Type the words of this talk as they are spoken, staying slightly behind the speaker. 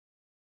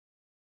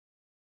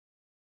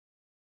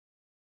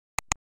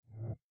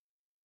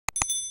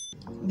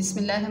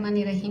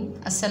Bismillahirrahmanirrahim.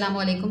 Assalamu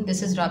alaikum.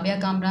 This is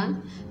Rabia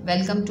Kamran.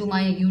 Welcome to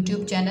my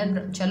YouTube channel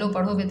Chalo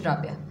Parho with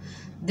Rabia.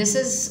 This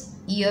is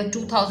year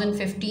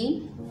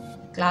 2015,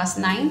 class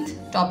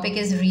 9th. Topic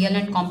is real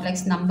and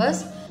complex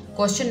numbers.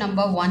 Question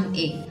number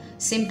 1a.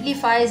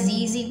 Simplify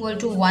z is equal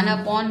to 1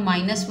 upon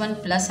minus 1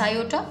 plus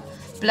iota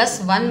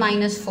plus 1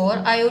 minus 4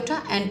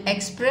 iota and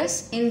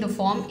express in the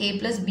form a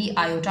plus b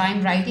iota. I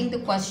am writing the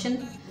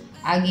question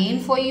again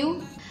for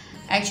you.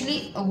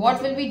 Actually,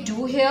 what will we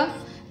do here?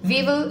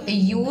 We will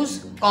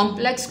use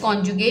complex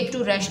conjugate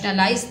to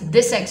rationalize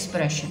this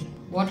expression.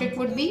 What it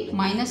would be?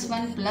 Minus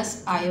 1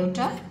 plus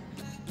iota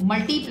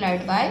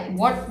multiplied by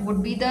what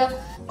would be the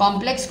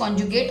complex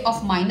conjugate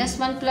of minus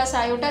 1 plus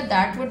iota?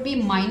 That would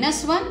be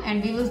minus 1,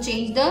 and we will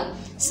change the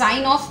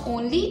sign of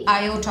only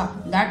iota.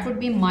 That would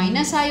be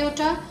minus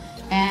iota,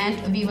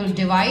 and we will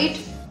divide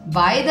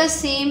by the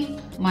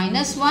same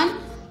minus 1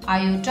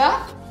 iota,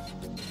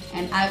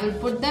 and I will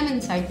put them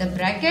inside the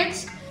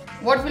brackets.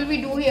 What will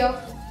we do here?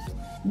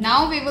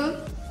 Now we will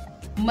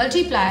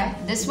multiply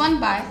this one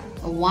by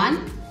 1.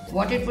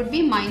 What it would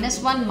be?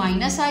 Minus 1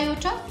 minus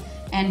iota.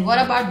 And what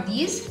about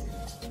these?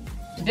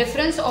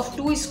 Difference of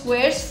two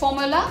squares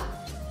formula.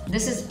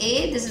 This is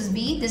a, this is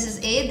b, this is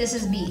a, this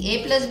is b.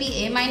 A plus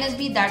b, a minus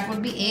b, that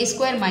would be a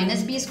square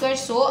minus b square.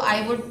 So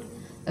I would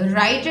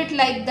write it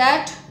like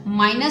that: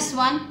 minus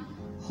 1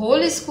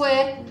 whole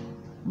square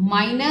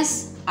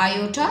minus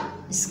iota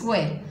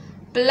square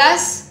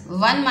plus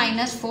 1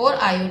 minus 4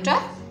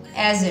 iota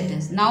as it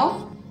is.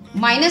 Now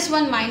minus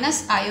 1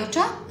 minus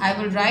iota, I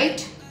will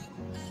write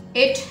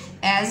it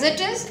as it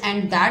is,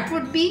 and that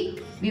would be,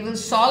 we will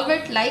solve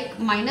it like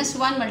minus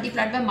 1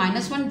 multiplied by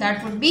minus 1,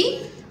 that would be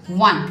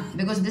 1,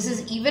 because this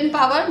is even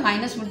power,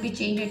 minus would be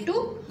changed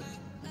to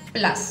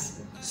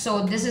plus.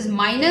 So this is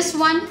minus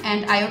 1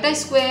 and iota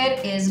square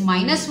is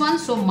minus 1,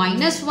 so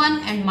minus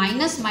 1 and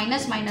minus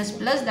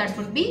plus, that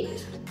would be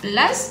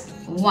plus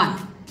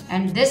 1,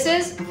 and this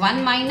is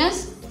 1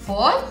 minus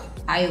 4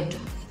 iota.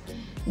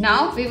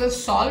 Now we will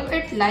solve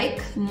it like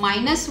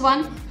minus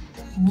 1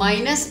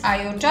 minus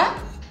iota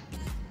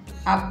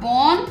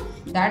upon,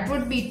 that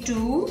would be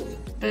 2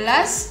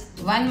 plus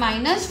 1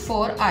 minus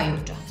 4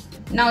 iota.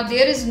 Now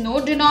there is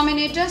no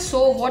denominator,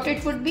 so what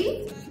it would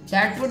be?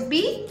 That would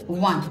be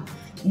 1.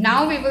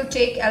 Now we will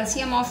take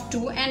LCM of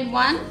 2 and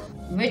 1,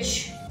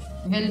 which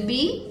will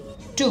be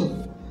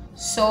 2.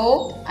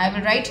 So I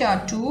will write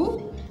here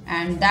 2,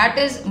 and that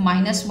is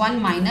minus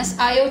 1 minus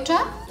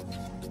iota,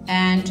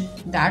 and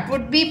that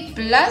would be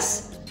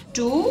plus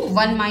 2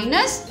 1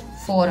 minus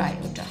 4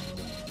 iota.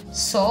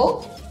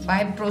 So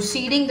by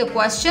proceeding the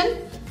question,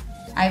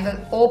 I will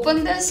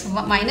open this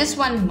minus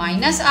 1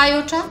 minus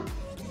iota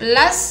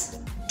plus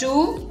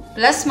 2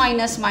 plus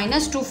minus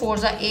 2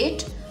 4s are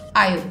 8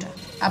 iota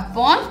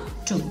upon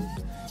 2.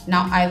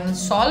 Now I will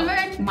solve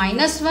it.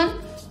 Minus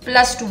 1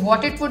 plus 2,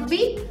 what it would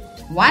be?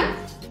 1,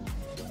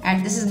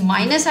 and this is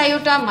minus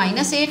iota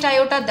minus 8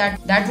 iota,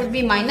 that would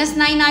be minus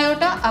 9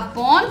 iota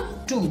upon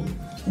 2.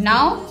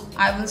 Now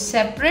I will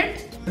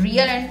separate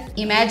real and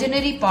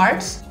imaginary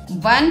parts.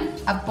 1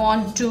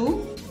 upon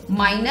 2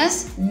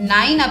 minus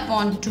 9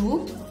 upon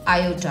 2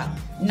 iota.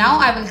 Now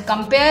I will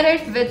compare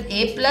it with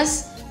a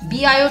plus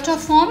b iota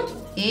form.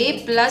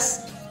 A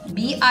plus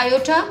b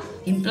iota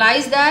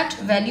implies that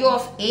value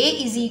of a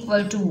is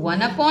equal to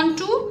 1 upon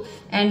 2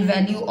 and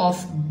value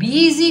of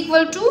b is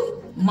equal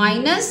to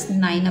minus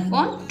 9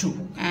 upon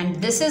 2, and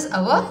this is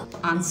our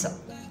answer.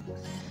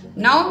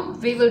 Now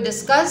we will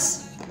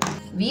discuss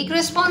weak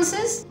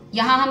responses.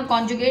 यहाँ हम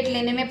conjugate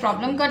लेने में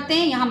problem करते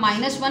हैं. यहाँ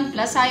minus 1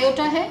 plus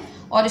iota है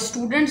और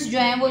students जो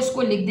हैं वो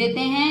इसको लिख देते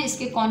हैं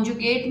इसके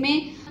कॉन्जुगेट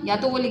में, या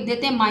तो वो लिख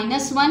देते हैं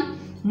माइनस 1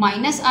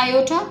 माइनस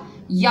आयोटा,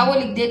 या वो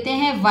लिख देते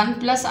हैं 1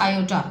 plus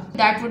iota.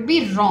 That would be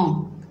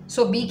wrong,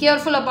 so be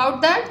careful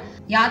about that.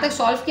 यहाँ तक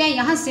सॉल्व किया.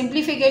 यहाँ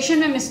सिंप्लीफिकेशन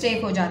में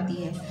मिस्टेक हो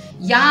जाती है.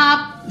 यहाँ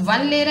आप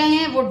 1 ले रहे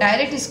हैं, वो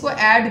डायरेक्ट इसको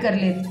ऐड कर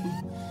लेते हैं.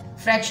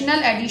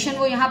 फ्रैक्शनल एडिशन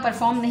वो यहाँ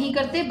परफॉर्म नहीं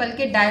करते,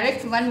 बल्कि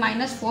डायरेक्ट 1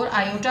 माइनस 4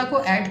 आयोटा को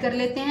ऐड कर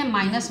लेते हैं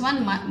माइनस 1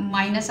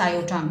 माइनस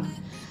आयोटा में,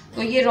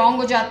 तो ये रॉन्ग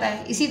हो जाता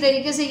है. इसी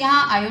तरीके से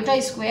यहाँ आयोटा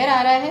स्क्वायर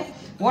आ रहा है.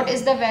 What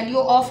is the value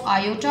of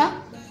iota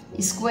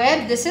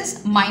square? This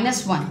is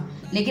minus 1,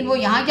 लेकिन वो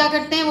यहाँ क्या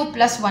करते हैं, वो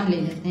प्लस 1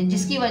 ले लेते हैं,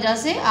 जिसकी वजह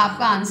से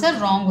आपका आंसर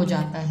रॉन्ग हो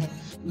जाता है.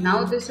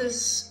 Now this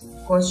is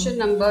question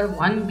number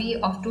 1b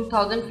of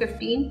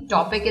 2015.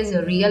 Topic is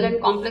real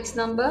and complex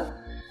number.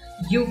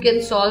 You can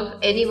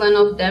solve any one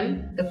of them,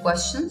 the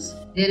questions.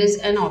 There is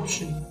an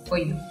option for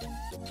you.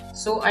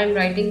 So I am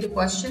writing the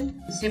question.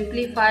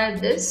 Simplify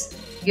this,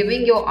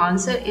 giving your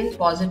answer in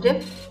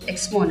positive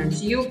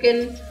exponents. You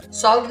can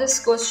solve this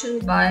question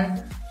by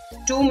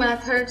 2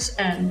 methods,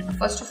 and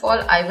first of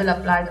all I will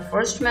apply the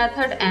first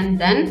method and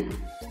then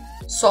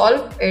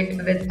solve it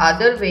with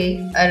other way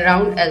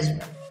around as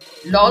well.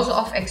 Laws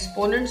of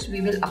exponents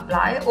we will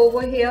apply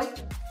over here.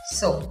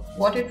 So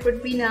what it would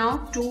be now?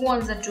 2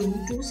 1s are 2,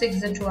 2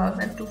 6s are 12,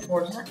 and 2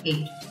 4s are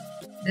 8.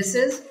 This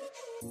is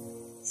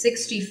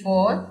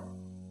 64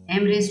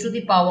 m raised to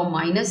the power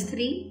minus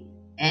 3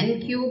 n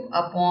cube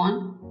upon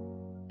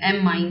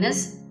m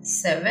minus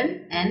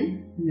 7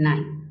 and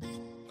 9.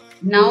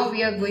 Now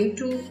we are going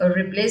to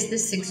replace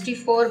this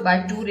 64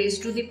 by 2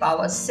 raised to the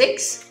power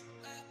 6,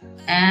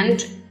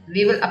 and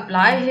we will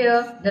apply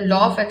here the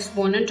law of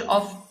exponent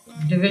of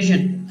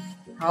division.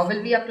 How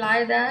will we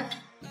apply that?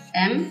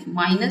 M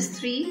minus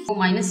 3, so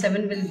minus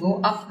 7 will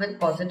go up with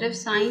positive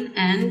sign,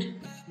 and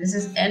this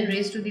is n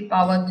raised to the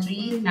power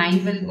 3.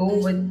 9 will go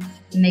with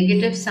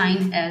negative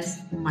sign as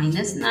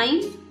minus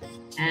 9,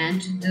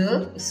 and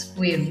the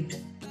square root.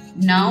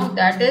 Now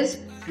that is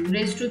 2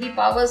 raised to the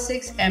power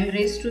 6, m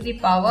raised to the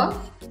power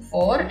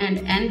 4,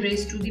 and n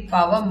raised to the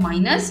power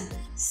minus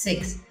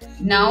 6.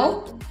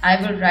 Now I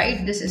will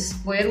write this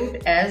square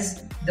root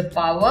as the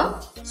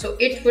power, so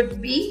it would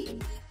be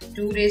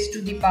 2 raised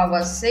to the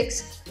power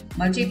 6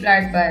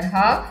 multiplied by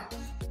half,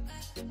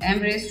 m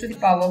raised to the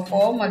power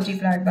 4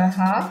 multiplied by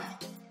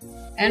half,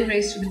 n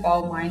raised to the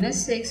power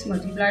minus 6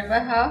 multiplied by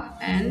half.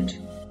 And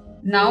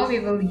now we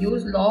will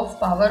use law of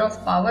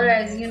power.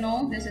 As you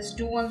know, this is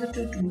 2 ones are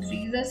 2, 2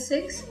 3s are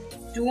 6,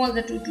 2 ones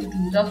are 2, 2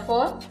 2s are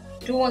 4,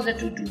 2 ones are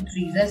 2, 2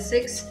 3s are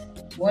 6.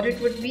 What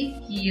it would be?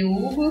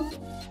 Cube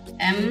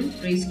m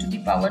raised to the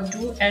power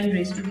 2, n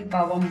raised to the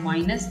power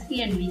minus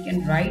 3, and we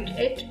can write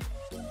it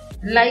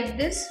like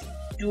this: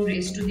 2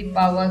 raised to the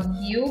power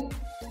cube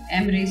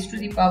m raised to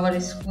the power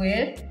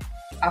square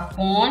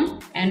upon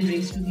n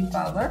raised to the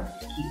power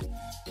cube.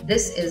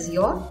 This is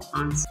your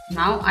answer.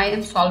 Now I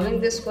am solving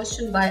this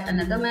question by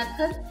another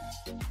method,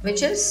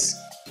 which is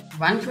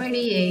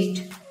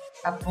 128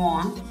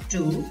 upon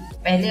 2.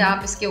 पहले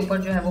आप इसके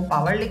ऊपर जो है वो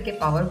power लिख के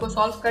power को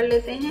सॉल्व कर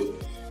लेते हैं,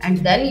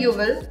 and then you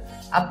will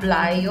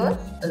apply your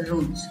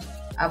rules.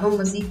 अब हम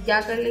मजीद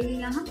क्या कर लेंगे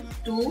यहाँ?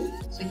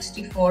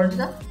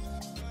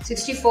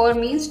 64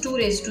 means 2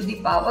 raised to the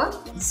power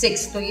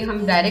 6, तो ये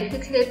हम डायरेक्ट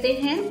लिख लेते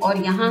हैं,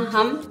 और यहाँ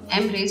हम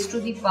m raised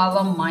to the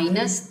power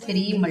minus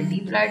 3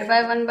 multiplied by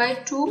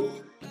 1/2,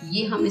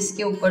 ये हम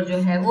इसके ऊपर जो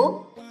है वो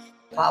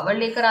पावर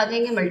लेकर आ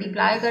जाएंगे,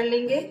 मल्टीप्लाई कर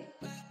लेंगे.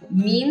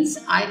 Means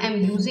I am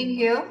using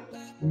here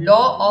law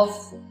of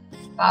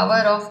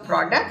power of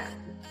product,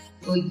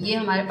 तो ये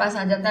हमारे पास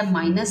आ जाता है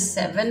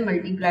 -7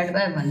 multiplied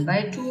by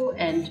 1/2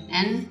 and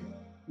n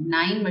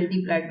 9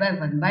 multiplied by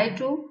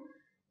 1/2.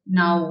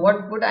 Now what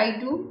would I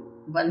do?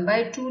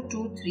 1/2,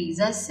 2 3s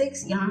are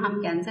 6. यहाँ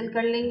हम कैंसिल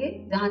कर लेंगे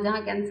जहाँ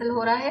जहाँ कैंसिल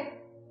हो रहा है.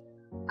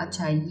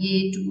 अच्छा,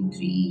 ये 2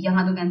 3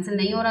 यहाँ तो कैंसिल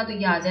नहीं हो रहा, तो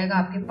ये आ जाएगा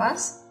आपके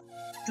पास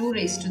 2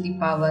 raised to the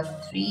power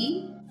 3,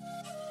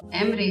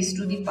 m raised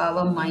to the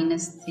power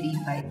minus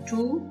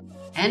 3/2,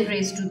 n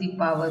raised to the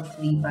power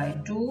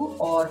 3/2,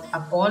 और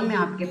अपॉन में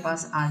आपके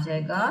पास आ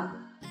जाएगा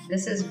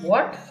this is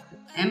what?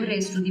 m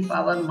raised to the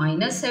power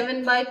minus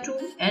 7/2,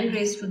 n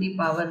raised to the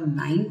power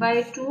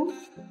 9/2.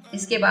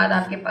 इसके बाद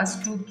आपके पास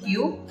 2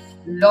 cube,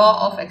 law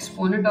of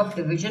exponent of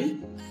division,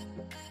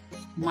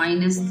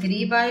 minus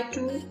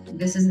 3/2.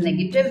 This is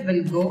negative,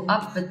 will go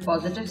up with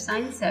positive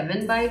sign,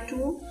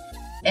 7/2,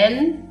 n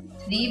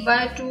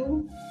 3/2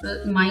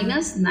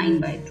 minus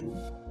 9/2.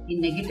 ये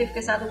negative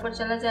के साथ ऊपर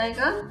चला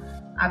जाएगा.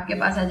 आपके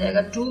पास आ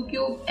जाएगा 2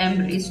 cube, m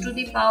raised to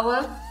the power,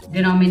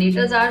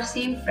 denominators are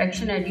same,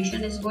 fraction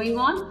addition is going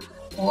on,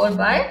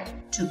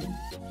 4/2,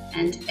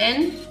 and n,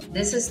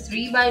 this is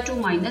 3/2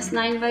 minus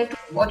 9/2.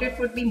 What it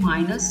would be?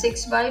 minus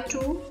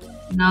 6/2.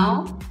 Now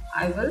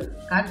I will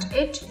cut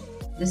it.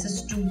 This is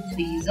 2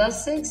 3s are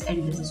 6,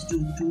 and this is 2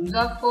 2s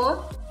are 4.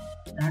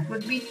 That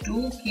would be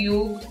 2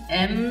 cube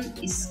m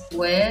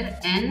square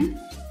n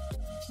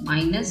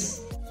minus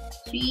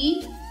 3.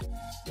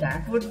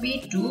 That would be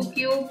 2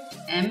 cube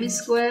m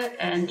square,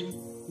 and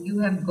you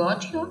have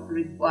got your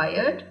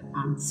required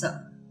answer.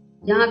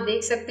 यहाँ आप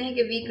देख सकते हैं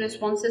कि week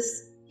responses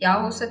क्या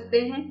हो सकते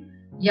हैं.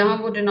 यहाँ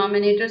वो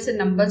डिनोमिनेटर से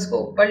नंबर्स को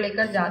ऊपर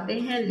लेकर जाते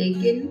हैं,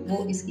 लेकिन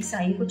वो इसकी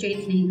साइन को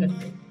चेंज नहीं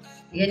करते.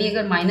 यानी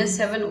अगर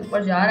 -7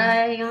 ऊपर जा रहा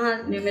है यहाँ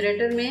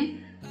न्यूमरेटर में,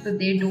 तो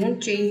they don't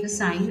change the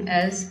sign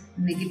as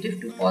negative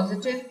to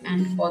positive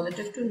and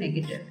positive to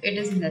negative. It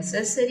is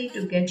necessary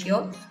to get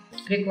your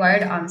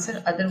required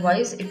answer,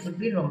 otherwise it would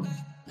be wrong.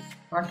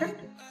 Got it?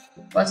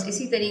 बस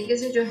इसी तरीके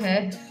से जो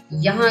है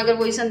यहाँ अगर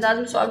वो इस अंदाज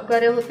में सॉल्व कर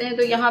रहे होते हैं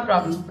तो यहाँ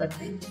प्रॉब्लम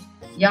करते हैं.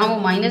 यहाँ वो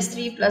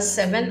 -3 +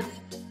 7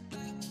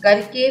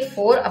 करके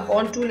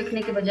 4/2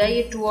 लिखने के बजाय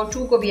ये 2 और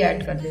 2 को भी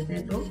ऐड कर देते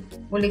हैं, तो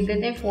वो लिख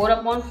देते हैं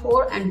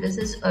 4/4, and this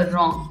is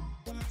wrong.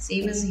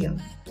 Same is here.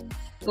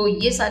 तो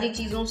ये सारी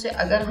चीज़ों से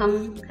अगर हम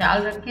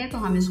ख्याल रखें तो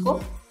हम इसको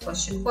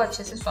क्वेश्चन को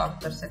अच्छे से सॉल्व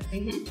कर सकते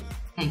हैं.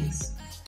 थैंक्स.